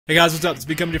Hey guys, what's up? It's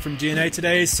coming from G&A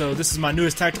today. So this is my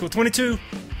newest tactical 22.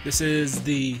 This is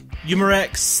the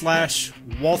Umarex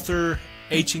Walther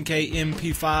H&K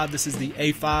MP5. This is the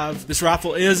A5. This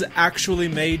rifle is actually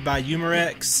made by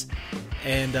Umarex,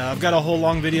 and I've got a whole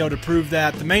long video to prove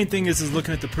that. The main thing is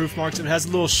looking at the proof marks. It has a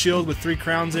little shield with 3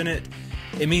 crowns in it.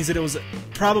 It means that it was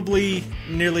probably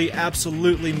nearly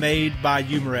absolutely made by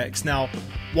Umarex. Now,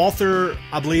 Walther,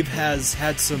 I believe, has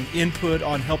had some input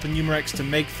on helping Umarex to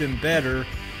make them better,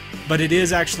 but it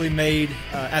is actually made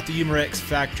at the Umarex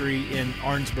factory in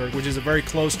Arnsberg, which is a very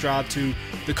close drive to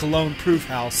the Cologne proof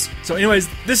house. So anyways,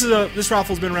 this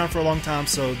rifle's been around for a long time,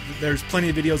 so there's plenty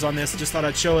of videos on this. Just thought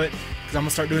I'd show it because I'm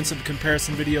gonna start doing some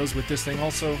comparison videos with this thing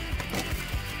also.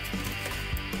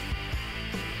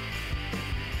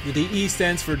 The DE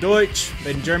stands for Deutsch,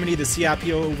 made in Germany. The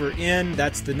CIPO over N,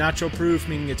 that's the nitro proof,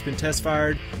 meaning it's been test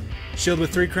fired. Shield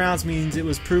with 3 crowns means it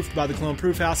was proofed by the Cologne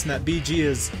proof house, and that BG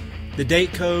is the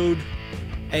date code.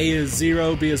 A is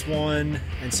 0, B is 1,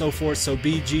 and so forth. So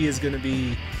BG is going to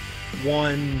be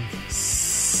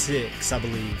 1-6, I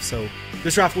believe. So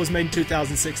this rifle was made in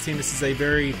 2016. This is a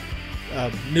very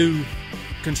new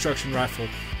construction rifle.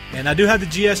 And I do have the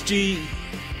GSG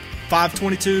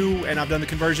 522, and I've done the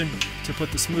conversion to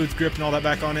put the smooth grip and all that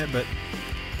back on it, but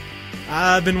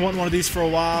I've been wanting one of these for a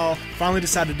while. Finally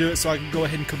decided to do it so I can go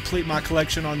ahead and complete my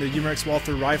collection on the Umarex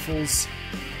Walther rifles.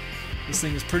 This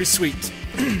thing is pretty sweet.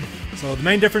 So the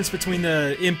main difference between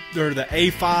the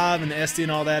A5 and the SD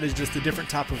and all that is just the different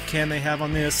type of can they have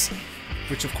on this,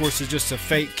 which of course is just a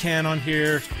fake can on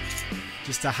here,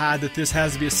 just to hide that this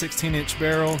has to be a 16-inch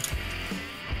barrel.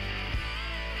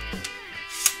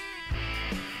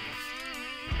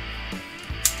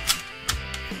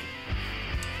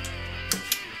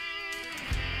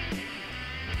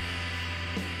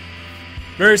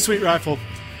 Very sweet rifle.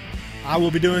 I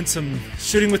will be doing some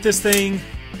shooting with this thing.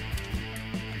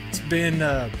 It's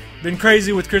been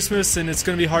crazy with Christmas, and it's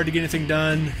going to be hard to get anything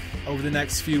done over the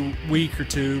next week or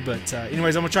two. But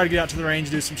anyways, I'm going to try to get out to the range,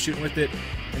 do some shooting with it,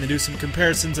 and then do some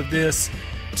comparisons of this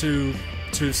to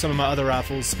some of my other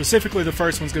rifles. Specifically, the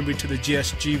first one's going to be to the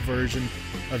GSG version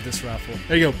of this rifle.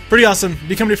 There you go. Pretty awesome.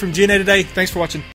 Be coming from G&A today. Thanks for watching.